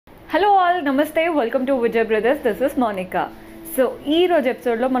Hello all, Namaste, welcome to Vijay Brothers. This is Monica. So, ఈ రోజు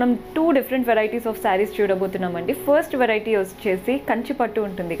ఎపిసోడ్లో మనం 2 different varieties of sarees చూడబోతున్నామండి. First variety వచ్చేసి కంచి పట్టు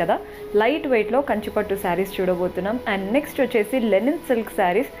ఉంటుంది కదా, లైట్ వెయిట్లో కంచి పట్టు శారీస్ చూడబోతున్నాం. అండ్ నెక్స్ట్ వచ్చేసి లెనిన్ సిల్క్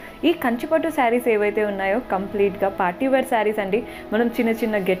శారీస్. ఈ కంచి పట్టు శారీస్ ఏవైతే ఉన్నాయో కంప్లీట్గా పార్టీ వేర్ శారీస్ అండి. మనం చిన్న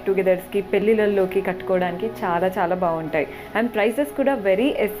చిన్న గెట్ టుగెదర్స్కి, పెళ్ళిళ్ళలోకి కట్టుకోవడానికి చాలా చాలా బాగుంటాయి. అండ్ ప్రైసెస్ కూడా వెరీ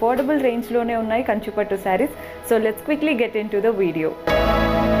అఫోర్డబుల్ రేంజ్లోనే ఉన్నాయి కంచి పట్టు saris. So let's quickly get in to the video.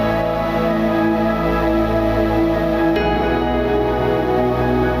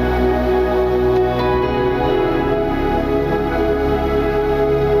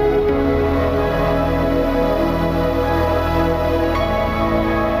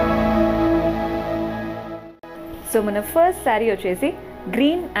 So మన ఫస్ట్ శారీ వచ్చేసి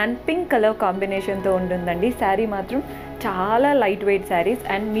గ్రీన్ అండ్ పింక్ కలర్ కాంబినేషన్తో ఉంటుందండి. శారీ మాత్రం చాలా లైట్ వెయిట్ శారీస్.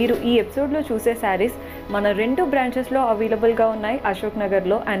 అండ్ మీరు ఈ ఎపిసోడ్లో చూసే శారీస్ మన 2 బ్రాంచెస్లో అవైలబుల్గా ఉన్నాయి, అశోక్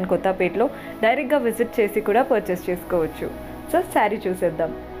నగర్లో అండ్ కొత్తపేటలో. డైరెక్ట్గా విజిట్ చేసి కూడా పర్చేస్ చేసుకోవచ్చు. సో శారీ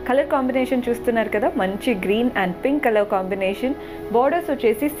చూసేద్దాం. కలర్ కాంబినేషన్ చూస్తున్నారు కదా, మంచి green and pink colour combination. Borders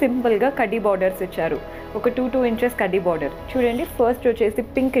వచ్చేసి సింపుల్గా కడ్డీ బార్డర్స్ ఇచ్చారు, ఒక 2 ఇంచెస్ కడ్డీ బార్డర్ చూడండి. ఫస్ట్ వచ్చేసి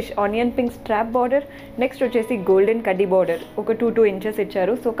pinkish onion pink strap border, next వచ్చేసి గోల్డెన్ కడ్డీ బార్డర్ ఒక 2 ఇంచెస్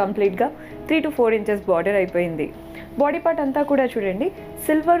ఇచ్చారు. సో కంప్లీట్గా 3 to 4 ఇంచెస్ బార్డర్ అయిపోయింది. బాడీ పార్ట్ అంతా కూడా చూడండి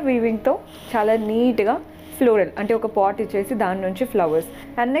సిల్వర్ వీవింగ్తో చాలా నీట్గా ఫ్లోరల్ అంటే ఒక పాట్ ఇచ్చేసి దాని నుంచి ఫ్లవర్స్.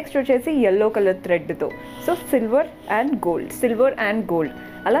 అండ్ నెక్స్ట్ వచ్చేసి ఎల్లో కలర్ థ్రెడ్తో. సో సిల్వర్ అండ్ గోల్డ్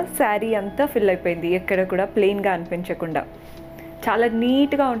అలా శారీ అంతా ఫిల్ అయిపోయింది, ఎక్కడ కూడా ప్లెయిన్గా అనిపించకుండా. చాలా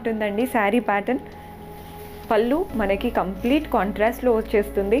నీట్గా ఉంటుందండి శారీ ప్యాటర్న్. పళ్ళు మనకి కంప్లీట్ కాంట్రాస్ట్లో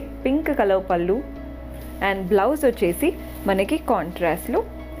వచ్చేస్తుంది, పింక్ కలర్ పళ్ళు. అండ్ బ్లౌజ్ వచ్చేసి మనకి కాంట్రాస్ట్లో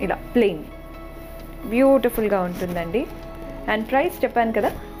ఇలా ప్లెయిన్ బ్యూటిఫుల్గా ఉంటుందండి. అండ్ ప్రైస్ చెప్పాను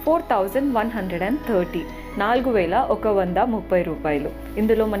కదా 4130, 4130 రూపాయలు.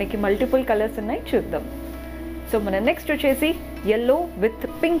 ఇందులో మనకి మల్టిపుల్ కలర్స్ ఉన్నాయి, చూద్దాం. సో మన నెక్స్ట్ వచ్చేసి yellow with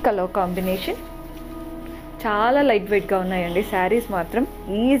pink colour combination. చాలా లైట్ వెయిట్గా ఉన్నాయండి శారీస్, మాత్రం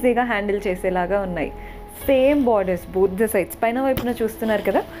ఈజీగా హ్యాండిల్ చేసేలాగా ఉన్నాయి. Same borders both the sides. పైన వైపున చూస్తున్నారు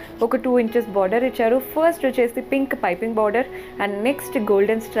కదా, ఒక 2 ఇంచెస్ బార్డర్ ఇచ్చారు. ఫస్ట్ వచ్చేసి pink piping border and next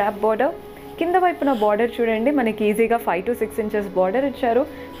golden strap border. కింద వైపున బార్డర్ చూడండి మనకి ఈజీగా 5 to 6 ఇంచెస్ బార్డర్ ఇచ్చారు.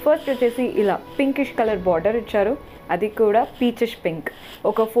 ఫస్ట్ వచ్చేసి ఇలా పింకిష్ కలర్ బార్డర్ ఇచ్చారు, అది కూడా పీచిష్ పింక్.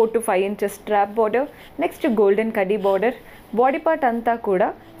 ఒక 4 to 5 inches strap border, next golden కడ్డీ బార్డర్. బాడీ పార్ట్ అంతా కూడా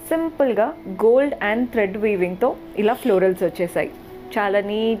సింపుల్గా గోల్డ్ అండ్ థ్రెడ్ వీవింగ్తో ఇలా ఫ్లోరల్స్ వచ్చేసాయి. చాలా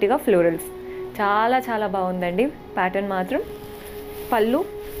నీట్గా ఫ్లోరల్స్, చాలా చాలా బాగుందండి ప్యాటర్న్ మాత్రం. పళ్ళు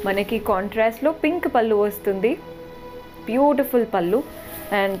మనకి కాంట్రాస్ట్లో పింక్ పళ్ళు వస్తుంది, బ్యూటిఫుల్ పళ్ళు.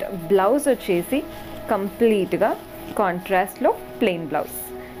 అండ్ బ్లౌజ్ వచ్చేసి కంప్లీట్గా కాంట్రాస్ట్లో ప్లెయిన్ బ్లౌజ్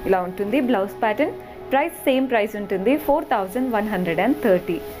ఇలా ఉంటుంది blouse pattern. Price same price ఉంటుంది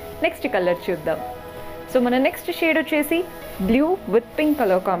 4130. నెక్స్ట్ కలర్ చూద్దాం. సో మన నెక్స్ట్ షేడ్ వచ్చేసి blue with pink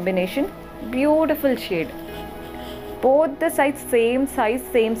colour combination, beautiful shade. Both the size same size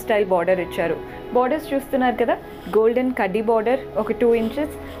same style border ఇచ్చారు. బార్డర్స్ చూస్తున్నారు కదా, గోల్డెన్ కడ్డీ బార్డర్ ఒక 2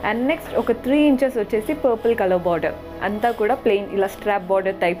 ఇంచెస్ అండ్ నెక్స్ట్ ఒక 3 ఇంచెస్ వచ్చేసి పర్పుల్ కలర్ బార్డర్. అంతా కూడా ప్లెయిన్ ఇలా స్ట్రాప్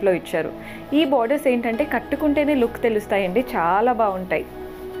బార్డర్ టైప్లో ఇచ్చారు. ఈ బార్డర్స్ ఏంటంటే కట్టుకుంటేనే లుక్ తెలుస్తాయండి, చాలా బాగుంటాయి.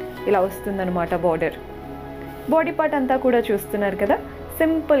 ఇలా వస్తుందన్నమాట బార్డర్. బాడీ పార్ట్ అంతా కూడా చూస్తున్నారు కదా,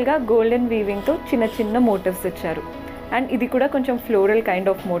 సింపుల్గా గోల్డెన్ వీవింగ్తో చిన్న చిన్న మోటివ్స్ ఇచ్చారు. అండ్ ఇది కూడా కొంచెం ఫ్లోరల్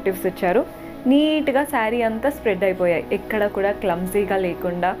కైండ్ ఆఫ్ మోటివ్స్ ఇచ్చారు. నీట్గా శారీ అంతా స్ప్రెడ్ అయిపోయాయి, ఎక్కడ కూడా క్లమ్జీగా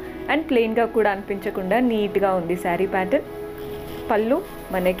లేకుండా అండ్ ప్లెయిన్గా కూడా అనిపించకుండా నీట్గా ఉంది శారీ ప్యాటర్న్. పళ్ళు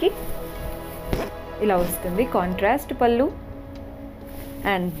మనకి ఇలా వస్తుంది, కాంట్రాస్ట్ పళ్ళు.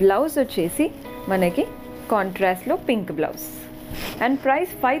 అండ్ బ్లౌజ్ వచ్చేసి మనకి కాంట్రాస్ట్లో పింక్ బ్లౌజ్. అండ్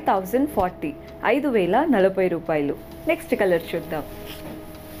ప్రైస్ 5040, 5040 రూపాయలు. నెక్స్ట్ కలర్ చూద్దాం.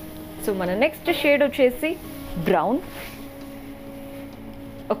 సో మన నెక్స్ట్ షేడ్ వచ్చేసి బ్రౌన్.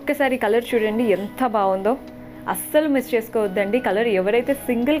 ఒక్కసారి కలర్ చూడండి ఎంత బాగుందో, అస్సలు మిస్ చేసుకోవద్దండి కలర్. ఎవరైతే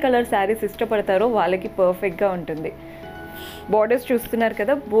సింగిల్ కలర్ శారీస్ ఇష్టపడతారో వాళ్ళకి పర్ఫెక్ట్గా ఉంటుంది. బార్డర్స్ చూస్తున్నారు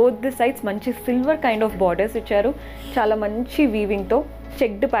కదా, బోత్ ది సైడ్స్ మంచి సిల్వర్ కైండ్ ఆఫ్ బార్డర్స్ ఇచ్చారు, చాలా మంచి వీవింగ్తో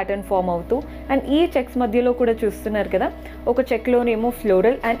చెక్డ్ ప్యాటర్న్ ఫామ్ అవుతూ. అండ్ ఈ చెక్స్ మధ్యలో కూడా చూస్తున్నారు కదా, ఒక చెక్లోనేమో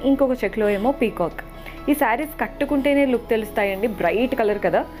ఫ్లోరల్ అండ్ ఇంకొక చెక్లో ఏమో పీకాక్. ఈ శారీస్ కట్టుకుంటేనే లుక్ తెలుస్తాయండి, బ్రైట్ కలర్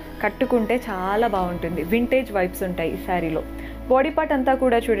కదా, కట్టుకుంటే చాలా బాగుంటుంది, వింటేజ్ వైబ్స్ ఉంటాయి ఈ శారీలో. బాడీ పార్ట్ అంతా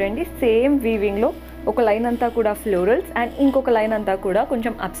కూడా చూడండి సేమ్ వీవింగ్లో ఒక లైన్ అంతా కూడా ఫ్లోరల్స్ అండ్ ఇంకొక లైన్ అంతా కూడా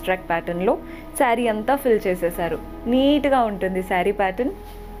కొంచెం అబ్స్ట్రాక్ట్ ప్యాటర్న్లో శారీ అంతా ఫిల్ చేసేసారు. నీట్గా ఉంటుంది శారీ ప్యాటర్న్.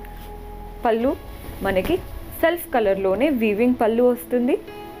 పళ్ళు మనకి సెల్ఫ్ కలర్లోనే వీవింగ్ పళ్ళు వస్తుంది.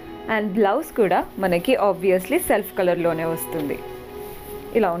 అండ్ బ్లౌజ్ కూడా మనకి ఆబ్వియస్లీ సెల్ఫ్ కలర్లోనే వస్తుంది.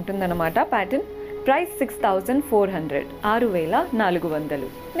 ఇలా ఉంటుందన్నమాట ప్యాటర్న్. ప్రైస్ 6400, 6400.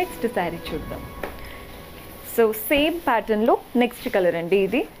 నెక్స్ట్ శారీ చూద్దాం. సో సేమ్ ప్యాటర్న్లో నెక్స్ట్ కలర్ అండి.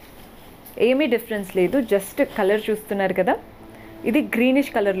 ఇది ఏమీ డిఫరెన్స్ లేదు, జస్ట్ కలర్ చూస్తున్నారు కదా, ఇది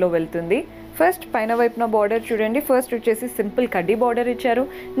గ్రీనిష్ కలర్లో వెళ్తుంది. ఫస్ట్ పైన వైపున బార్డర్ చూడండి. ఫస్ట్ వచ్చేసి సింపుల్ కడ్డీ బార్డర్ ఇచ్చారు.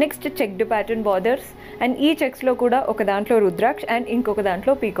 Next checked pattern borders, and ఈ చెక్స్లో కూడా ఒక దాంట్లో రుద్రాక్ష అండ్ ఇంకొక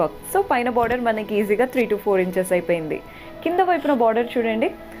దాంట్లో పీకాక్. సో పైన బార్డర్ మనకి ఈజీగా 3 to 4 ఇంచెస్ అయిపోయింది. కింద వైపున బార్డర్ చూడండి,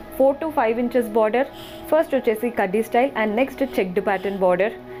 4 to 5 ఇంచెస్ బార్డర్. ఫస్ట్ వచ్చేసి కడ్డీ style and next checked pattern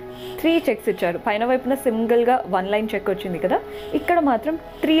border. 3 checks ఇచ్చారు. పైన వైపున సింగిల్గా 1 లైన్ చెక్ వచ్చింది కదా, ఇక్కడ మాత్రం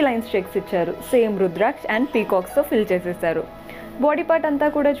 3 లైన్స్ చెక్స్ ఇచ్చారు. సేమ్ రుద్రాక్ష అండ్ పీకాక్స్తో ఫిల్ చేసేసారు. బాడీ పార్ట్ అంతా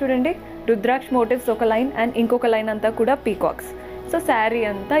కూడా చూడండి, రుద్రాక్ష మోటివ్స్ ఒక లైన్ అండ్ ఇంకొక లైన్ అంతా కూడా పీకాక్స్. సో శారీ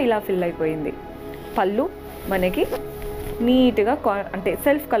అంతా ఇలా ఫిల్ అయిపోయింది. పళ్ళు మనకి నీట్గా అంటే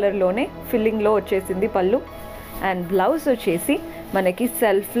సెల్ఫ్ కలర్లోనే ఫిల్లింగ్లో వచ్చేసింది పళ్ళు. అండ్ బ్లౌజ్ వచ్చేసి మనకి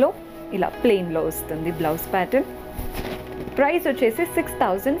సెల్ఫ్లో ఇలా ప్లెయిన్లో వస్తుంది బ్లౌజ్ ప్యాటర్న్. ప్రైస్ వచ్చేసి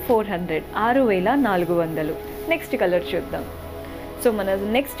 6400, 6400. నెక్స్ట్ కలర్ చూద్దాం. సో మన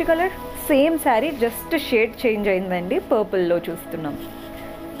next colour same sari, just shade change అయిందండి. పర్పుల్లో చూస్తున్నాం.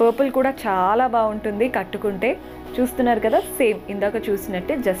 పర్పుల్ కూడా చాలా బాగుంటుంది కట్టుకుంటే. చూస్తున్నారు కదా, సేమ్ ఇందాక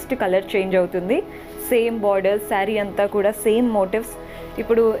చూసినట్టే జస్ట్ కలర్ చేంజ్ అవుతుంది. సేమ్ బార్డర్స్, శారీ అంతా కూడా సేమ్ మోటివ్స్.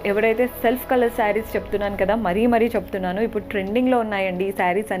 ఇప్పుడు ఎవరైతే సెల్ఫ్ కలర్ శారీస్ చెప్తున్నాను కదా, మరీ చెప్తున్నాను, ఇప్పుడు ట్రెండింగ్లో ఉన్నాయండి ఈ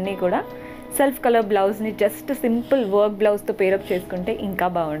శారీస్ అన్నీ కూడా. సెల్ఫ్ కలర్ బ్లౌజ్ని జస్ట్ సింపుల్ వర్క్ బ్లౌజ్తో పేరప్ చేసుకుంటే ఇంకా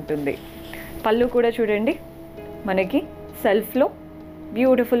బాగుంటుంది. పళ్ళు కూడా చూడండి, మనకి సెల్ఫ్లో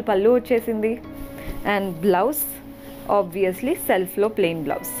బ్యూటిఫుల్ పళ్ళు వచ్చేసింది. అండ్ బ్లౌజ్ ఆబ్వియస్లీ సెల్ఫ్లో ప్లెయిన్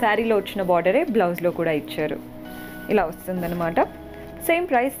బ్లౌజ్. శారీలో వచ్చిన బార్డరే బ్లౌజ్లో కూడా ఇచ్చారు. ఇలా వస్తుందన్నమాట. Same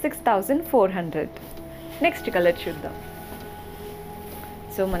price 6400. నెక్స్ట్ కలర్ చూద్దాం.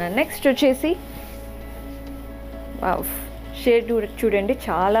 సో మన నెక్స్ట్ వచ్చేసి షేడ్ చూడండి,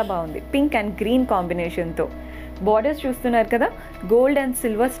 చాలా బాగుంది. పింక్ అండ్ గ్రీన్ కాంబినేషన్తో బార్డర్స్ చూస్తున్నారు కదా, gold and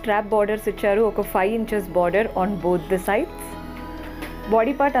silver strap borders ఇచ్చారు. ఒక 5 inches border on both the sides.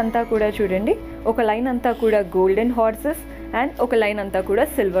 Body part అంతా కూడా చూడండి, ఒక లైన్ అంతా కూడా గోల్డెన్ హార్సెస్ అండ్ ఒక లైన్ అంతా కూడా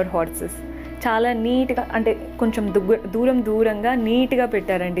సిల్వర్ హార్సెస్. చాలా నీట్గా, అంటే కొంచెం దూరంగా నీట్గా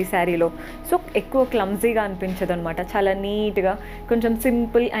పెట్టారండి శారీలో. సో ఎక్కువ క్లమ్జీగా అనిపించదు అనమాట. చాలా నీట్గా, కొంచెం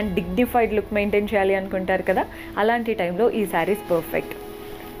simple and dignified look maintain చేయాలి అనుకుంటారు కదా, అలాంటి టైంలో ఈ శారీస్ పర్ఫెక్ట్.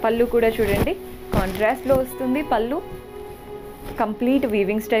 పళ్ళు కూడా చూడండి, కాంట్రాస్ట్లో వస్తుంది. పళ్ళు కంప్లీట్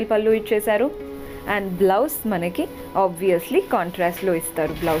వీవింగ్ స్టైల్ పళ్ళు ఇచ్చేశారు. అండ్ బ్లౌజ్ మనకి ఆబ్వియస్లీ కాంట్రాస్ట్లో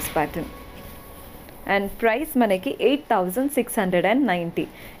ఇస్తారు బ్లౌజ్ ప్యాటర్న్. అండ్ ప్రైస్ మనకి 8690,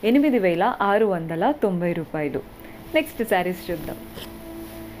 8690 రూపాయలు. నెక్స్ట్ శారీస్ చూద్దాం.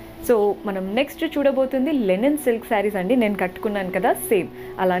 సో మనం నెక్స్ట్ చూడబోతుంది లెనిన్ సిల్క్ శారీస్ అండి. నేను కట్టుకున్నాను కదా, సేమ్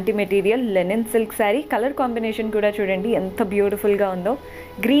అలాంటి material Lenin silk sari. Colour combination కూడా చూడండి ఎంత బ్యూటిఫుల్గా ఉందో.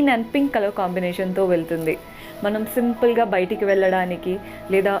 గ్రీన్ అండ్ పింక్ కలర్ కాంబినేషన్తో వెళ్తుంది. మనం సింపుల్గా బయటికి వెళ్ళడానికి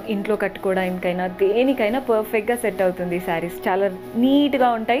లేదా ఇంట్లో కట్టుకోవడానికైనా దేనికైనా పర్ఫెక్ట్గా సెట్ అవుతుంది ఈ శారీస్. చాలా నీట్గా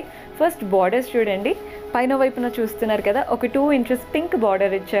ఉంటాయి. ఫస్ట్ బార్డర్స్ చూడండి, పైన వైపున చూస్తున్నారు కదా, ఒక 2 ఇంచెస్ పింక్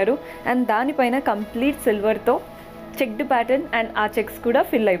బార్డర్ ఇచ్చారు. అండ్ దానిపైన కంప్లీట్ సిల్వర్తో చెక్డ్ ప్యాటర్న్ అండ్ ఆ చెక్స్ కూడా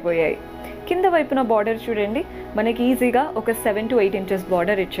ఫిల్ అయిపోయాయి. కింద వైపున బార్డర్ చూడండి, మనకి ఈజీగా ఒక 7 to 8 ఇంచెస్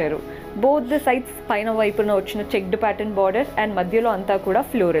బార్డర్ ఇచ్చారు. బోత్ ద సైడ్స్ పైన వైపున వచ్చిన చెక్డ్ ప్యాటర్న్ బార్డర్ అండ్ మధ్యలో అంతా కూడా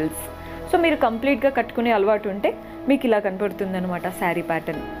ఫ్లోరల్స్. సో మీరు కంప్లీట్గా కట్టుకునే అలవాటు ఉంటే మీకు ఇలా కనపడుతుంది అనమాట శారీ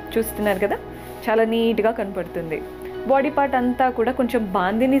ప్యాటర్న్. చూస్తున్నారు కదా, చాలా నీట్గా కనపడుతుంది. బాడీ పార్ట్ అంతా కూడా కొంచెం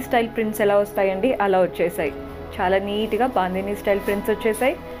బాందినీ స్టైల్ ప్రింట్స్ ఎలా వస్తాయండి, అలా వచ్చేసాయి. చాలా నీట్గా బాందినీ స్టైల్ ప్రింట్స్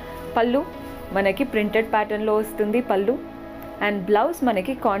వచ్చేసాయి. పళ్ళు మనకి ప్రింటెడ్ ప్యాటర్న్లో వస్తుంది పళ్ళు. అండ్ బ్లౌజ్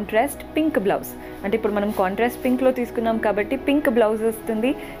మనకి కాంట్రాస్ట్ పింక్ బ్లౌజ్. అంటే ఇప్పుడు మనం కాంట్రాస్ట్ పింక్లో తీసుకున్నాం కాబట్టి పింక్ బ్లౌజ్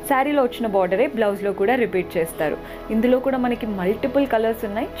వస్తుంది. శారీలో వచ్చిన బార్డరే బ్లౌజ్లో కూడా రిపీట్ చేస్తారు. ఇందులో కూడా మనకి మల్టిపుల్ కలర్స్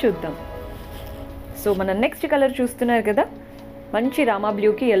ఉన్నాయి, చూద్దాం. సో మన నెక్స్ట్ కలర్ చూస్తున్నారు కదా, మంచి రామా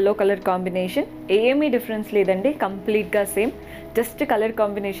బ్లూకి ఎల్లో కలర్ కాంబినేషన్. ఏమీ డిఫరెన్స్ లేదండి, కంప్లీట్గా same. Just colour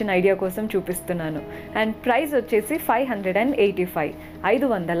combination idea కోసం చూపిస్తున్నాను. అండ్ ప్రైస్ వచ్చేసి 585,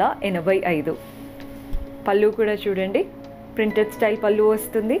 585. పళ్ళు కూడా చూడండి, ప్రింటెడ్ స్టైల్ పళ్ళు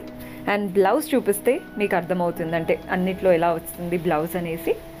వస్తుంది. అండ్ బ్లౌజ్ చూపిస్తే మీకు అర్థమవుతుంది, అంటే అన్నిట్లో ఎలా వస్తుంది బ్లౌజ్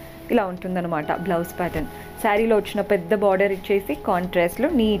అనేసి. ఇలా ఉంటుందన్నమాట బ్లౌజ్ ప్యాటర్న్. శారీలో వచ్చిన పెద్ద బార్డర్ ఇచ్చేసి కాంట్రాస్ట్లో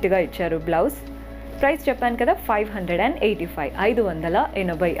నీట్గా ఇచ్చారు బ్లౌజ్. ప్రైస్ చెప్పాను కదా, 585,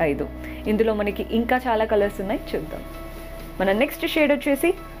 585. ఇందులో మనకి ఇంకా చాలా కలర్స్ ఉన్నాయి, చూద్దాం. మన నెక్స్ట్ షేడ్ వచ్చేసి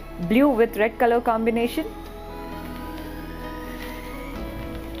blue with red colour combination.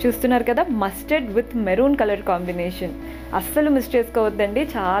 చూస్తున్నారు కదా, mustard with maroon colour combination. అస్సలు మిస్ చేసుకోవద్దండి,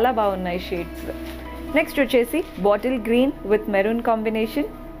 చాలా బాగున్నాయి షేడ్స్. నెక్స్ట్ వచ్చేసి bottle green with maroon combination.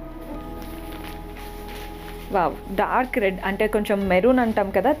 Wow, dark red అంటే కొంచెం మెరూన్ అంటాం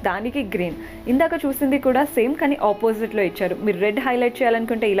కదా, దానికి గ్రీన్. ఇందాక చూసింది కూడా సేమ్ కానీ ఆపోజిట్లో ఇచ్చారు. మీరు రెడ్ హైలైట్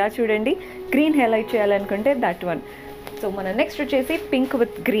చేయాలనుకుంటే ఇలా చూడండి, గ్రీన్ హైలైట్ చేయాలనుకుంటే దట్ వన్. సో మన నెక్స్ట్ వచ్చేసి పింక్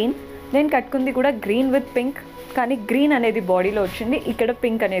విత్ గ్రీన్. నేను కట్టుకుంది కూడా గ్రీన్ విత్ పింక్, కానీ గ్రీన్ అనేది బాడీలో వచ్చింది, ఇక్కడ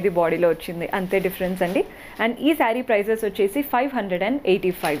పింక్ అనేది బాడీలో వచ్చింది, అంతే డిఫరెన్స్ అండి. అండ్ ఈ శారీ ప్రైసెస్ వచ్చేసి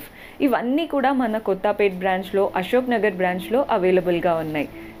 585. ఇవన్నీ కూడా మన కొత్తపేట్ బ్రాంచ్లో, అశోక్ నగర్ బ్రాంచ్లో అవైలబుల్గా ఉన్నాయి.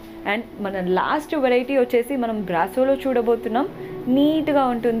 అండ్ మన లాస్ట్ వెరైటీ వచ్చేసి మనం బ్రాసోలో చూడబోతున్నాం. నీట్గా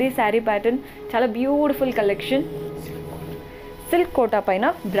ఉంటుంది శారీ ప్యాటర్న్, చాలా బ్యూటిఫుల్ కలెక్షన్. సిల్క్ కోటా పైన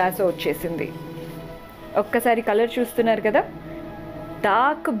బ్రాసో వచ్చేసింది. ఒక్కసారి కలర్ చూస్తున్నారు కదా,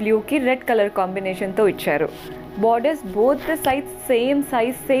 డార్క్ బ్లూకి రెడ్ కలర్ కాంబినేషన్తో ఇచ్చారు. Borders both the size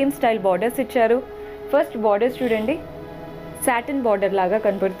same style borders ఇచ్చారు. ఫస్ట్ బార్డర్స్ చూడండి, సాటిన్ బార్డర్ లాగా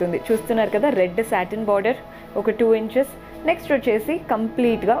కనపడుతుంది, చూస్తున్నారు కదా, రెడ్ సాటిన్ బార్డర్ ఒక 2 ఇంచెస్. నెక్స్ట్ వచ్చేసి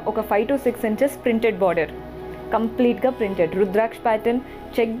కంప్లీట్గా ఒక 5 to 6 ఇంచెస్ ప్రింటెడ్ బార్డర్, కంప్లీట్గా ప్రింటెడ్ రుద్రాక్ష ప్యాటర్న్,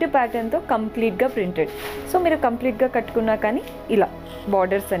 చెక్డ్ ప్యాటర్న్తో కంప్లీట్గా ప్రింటెడ్. సో మీరు కంప్లీట్గా కట్టుకున్నా కానీ ఇలా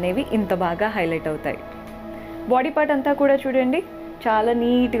బార్డర్స్ అనేవి ఇంత బాగా హైలైట్ అవుతాయి. బాడీ పార్ట్ అంతా కూడా చూడండి, చాలా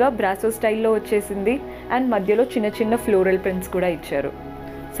నీట్గా బ్రాసో స్టైల్లో వచ్చేసింది. అండ్ మధ్యలో చిన్న చిన్న ఫ్లోరల్ ప్రింట్స్ కూడా ఇచ్చారు.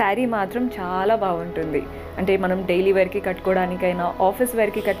 శారీ మాత్రం చాలా బాగుంటుంది, అంటే మనం డైలీ వేర్కి కట్టుకోవడానికైనా, ఆఫీస్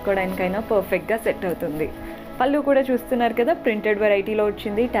వేర్కి కట్టుకోవడానికైనా పర్ఫెక్ట్గా సెట్ అవుతుంది. పళ్ళు కూడా చూస్తున్నారు కదా, ప్రింటెడ్ వెరైటీలో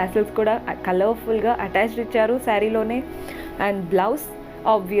వచ్చింది. టాసిల్స్ కూడా కలర్ఫుల్గా అటాచ్డ్ ఇచ్చారు శారీలోనే. అండ్ బ్లౌజ్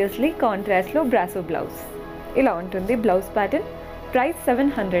ఆబ్వియస్లీ కాంట్రాస్ట్లో బ్రాసో బ్లౌజ్ ఇలా ఉంటుంది. Blouse pattern price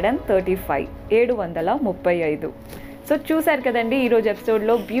 735, 735. సో చూసారు కదండి ఈరోజు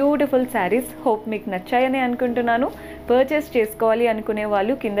ఎపిసోడ్లో బ్యూటిఫుల్ శారీస్. హోప్ మీకు నచ్చాయని అనుకుంటున్నాను. పర్చేస్ చేసుకోవాలి అనుకునే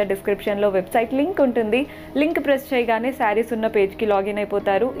వాళ్ళు కింద డిస్క్రిప్షన్లో వెబ్సైట్ లింక్ ఉంటుంది. లింక్ ప్రెస్ చేయగానే శారీస్ ఉన్న పేజ్కి లాగిన్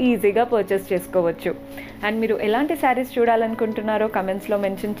అయిపోతారు, ఈజీగా పర్చేస్ చేసుకోవచ్చు. అండ్ మీరు ఎలాంటి శారీస్ చూడాలనుకుంటున్నారో కమెంట్స్లో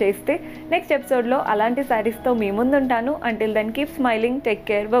మెన్షన్ చేస్తే నెక్స్ట్ ఎపిసోడ్లో అలాంటి శారీస్తో మీ ముందుంటాను. Until then keep smiling, take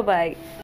care, bye.